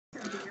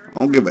I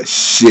don't give a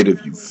shit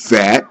if you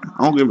fat.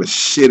 I don't give a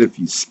shit if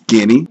you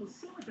skinny.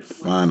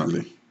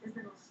 Finally,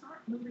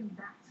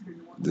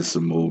 this is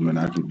a movement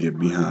I can get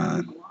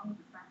behind.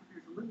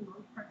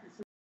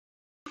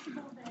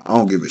 I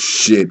don't give a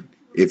shit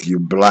if you're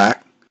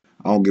black.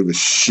 I don't give a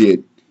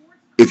shit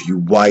if you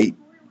white,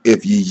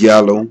 if you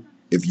yellow,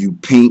 if you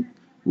pink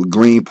with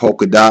green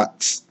polka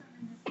dots.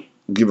 I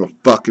don't give a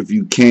fuck if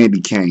you candy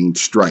cane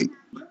stripe.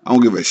 I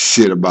don't give a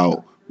shit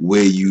about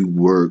where you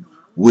work,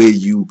 where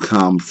you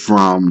come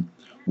from,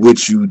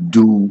 what you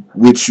do,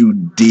 what you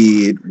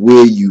did,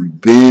 where you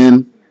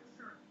been.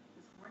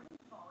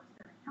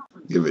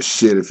 Give a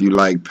shit if you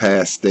like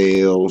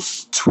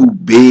pastels, too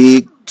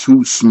big,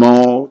 too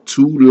small,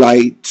 too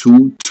light,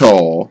 too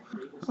tall.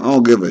 I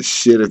don't give a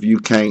shit if you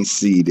can't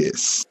see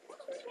this.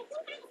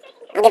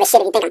 I don't give a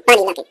shit if you think I'm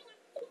funny looking.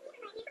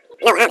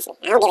 No, honestly,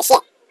 I don't give a shit.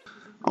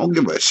 I don't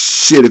give a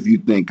shit if you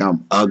think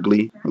I'm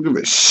ugly. I don't give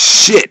a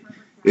shit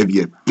if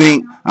you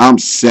think I'm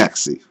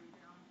sexy.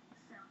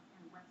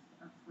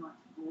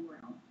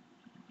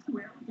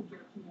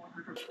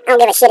 I don't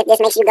give a shit if this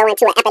makes you go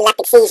into an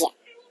epileptic seizure.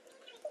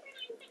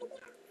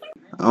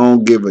 I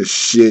don't give a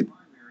shit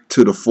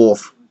to the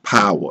fourth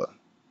power.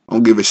 I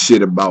don't give a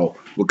shit about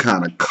what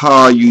kind of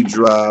car you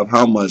drive,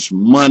 how much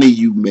money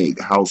you make,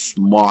 how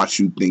smart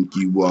you think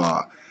you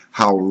are,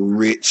 how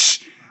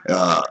rich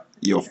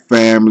your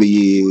family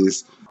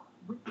is.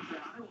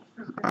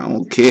 I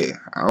don't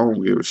care. I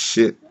don't give a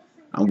shit.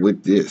 I'm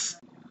with this.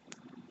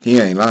 He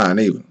ain't lying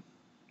either.